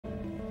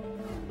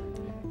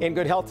In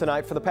good health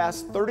tonight, for the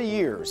past 30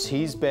 years,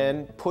 he's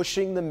been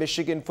pushing the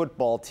Michigan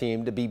football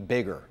team to be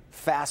bigger,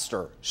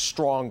 faster,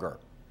 stronger.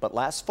 But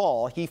last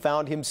fall, he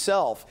found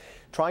himself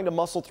trying to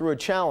muscle through a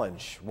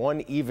challenge,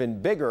 one even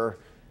bigger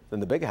than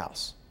the Big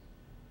House.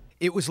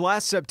 It was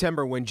last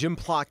September when Jim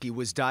Plotke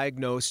was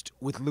diagnosed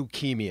with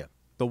leukemia.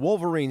 The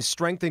Wolverines'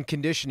 strength and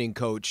conditioning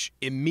coach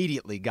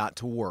immediately got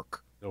to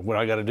work. What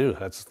I got to do?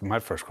 That's my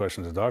first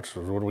question to the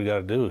doctors. What do we got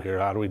to do here?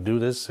 How do we do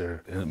this?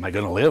 Or am I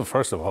going to live,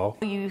 first of all?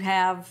 You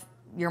have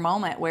your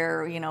moment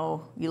where, you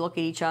look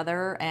at each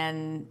other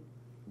and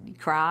you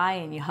cry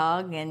and you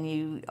hug and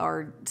you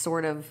are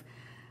sort of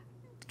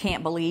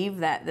can't believe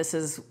that this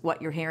is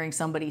what you're hearing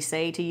somebody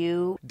say to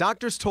you.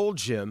 Doctors told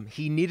Jim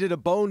he needed a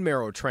bone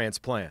marrow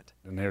transplant.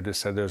 And they just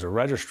said there's a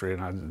registry,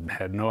 and I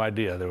had no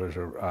idea there was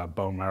a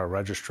bone marrow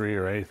registry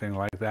or anything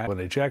like that. When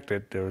they checked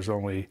it, there was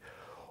only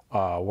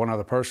one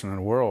other person in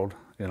the world,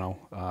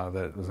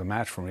 that was a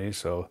match for me,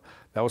 so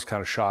that was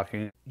kind of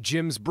shocking.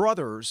 Jim's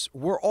brothers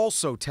were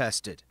also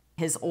tested.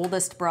 His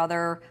oldest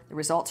brother, the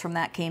results from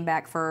that came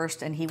back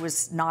first, and he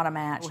was not a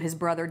match. His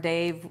brother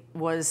Dave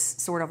was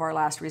sort of our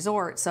last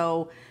resort.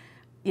 So,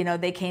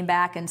 they came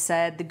back and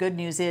said the good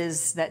news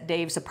is that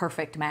Dave's a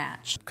perfect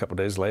match. A couple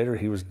days later,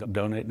 he was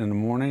donating in the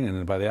morning,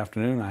 and by the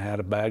afternoon, I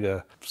had a bag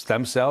of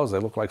stem cells. They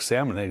looked like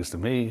salmon eggs to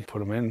me. Put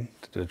them in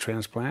to the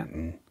transplant,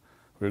 and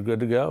we were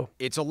good to go.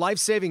 It's a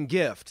life-saving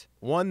gift,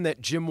 one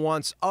that Jim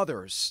wants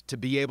others to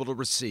be able to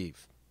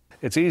receive.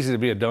 It's easy to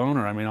be a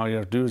donor. I mean, all you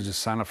have to do is just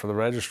sign up for the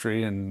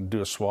registry and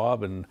do a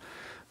swab, and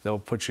they'll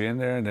put you in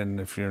there, and then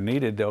if you're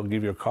needed, they'll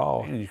give you a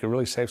call, and you can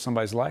really save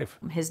somebody's life.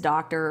 His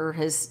doctor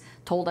has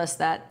told us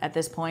that at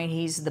this point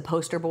he's the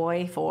poster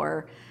boy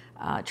for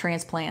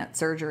transplant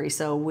surgery,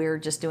 so we're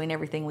just doing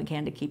everything we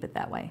can to keep it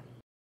that way.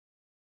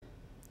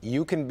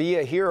 You can be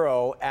a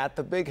hero at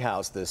the Big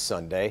House this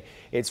Sunday.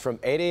 It's from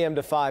 8 a.m.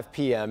 to 5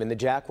 p.m. in the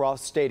Jack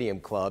Ross Stadium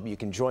Club. You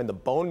can join the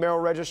Bone Marrow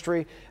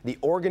Registry, the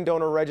Organ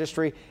Donor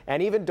Registry,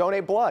 and even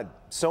donate blood.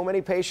 So many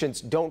patients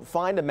don't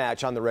find a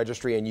match on the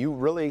registry, and you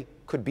really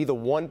could be the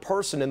one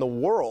person in the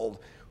world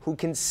who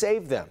can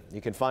save them.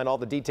 You can find all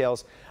the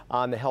details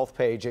on the health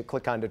page at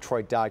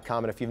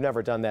clickondetroit.com. And if you've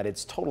never done that,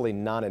 it's totally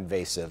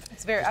non-invasive.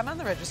 I'm on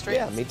the registry.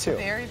 Yeah, me too.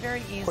 Very,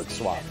 very easy. Quick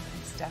swab. And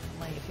it's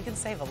definitely, if you can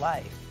save a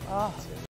life. Oh.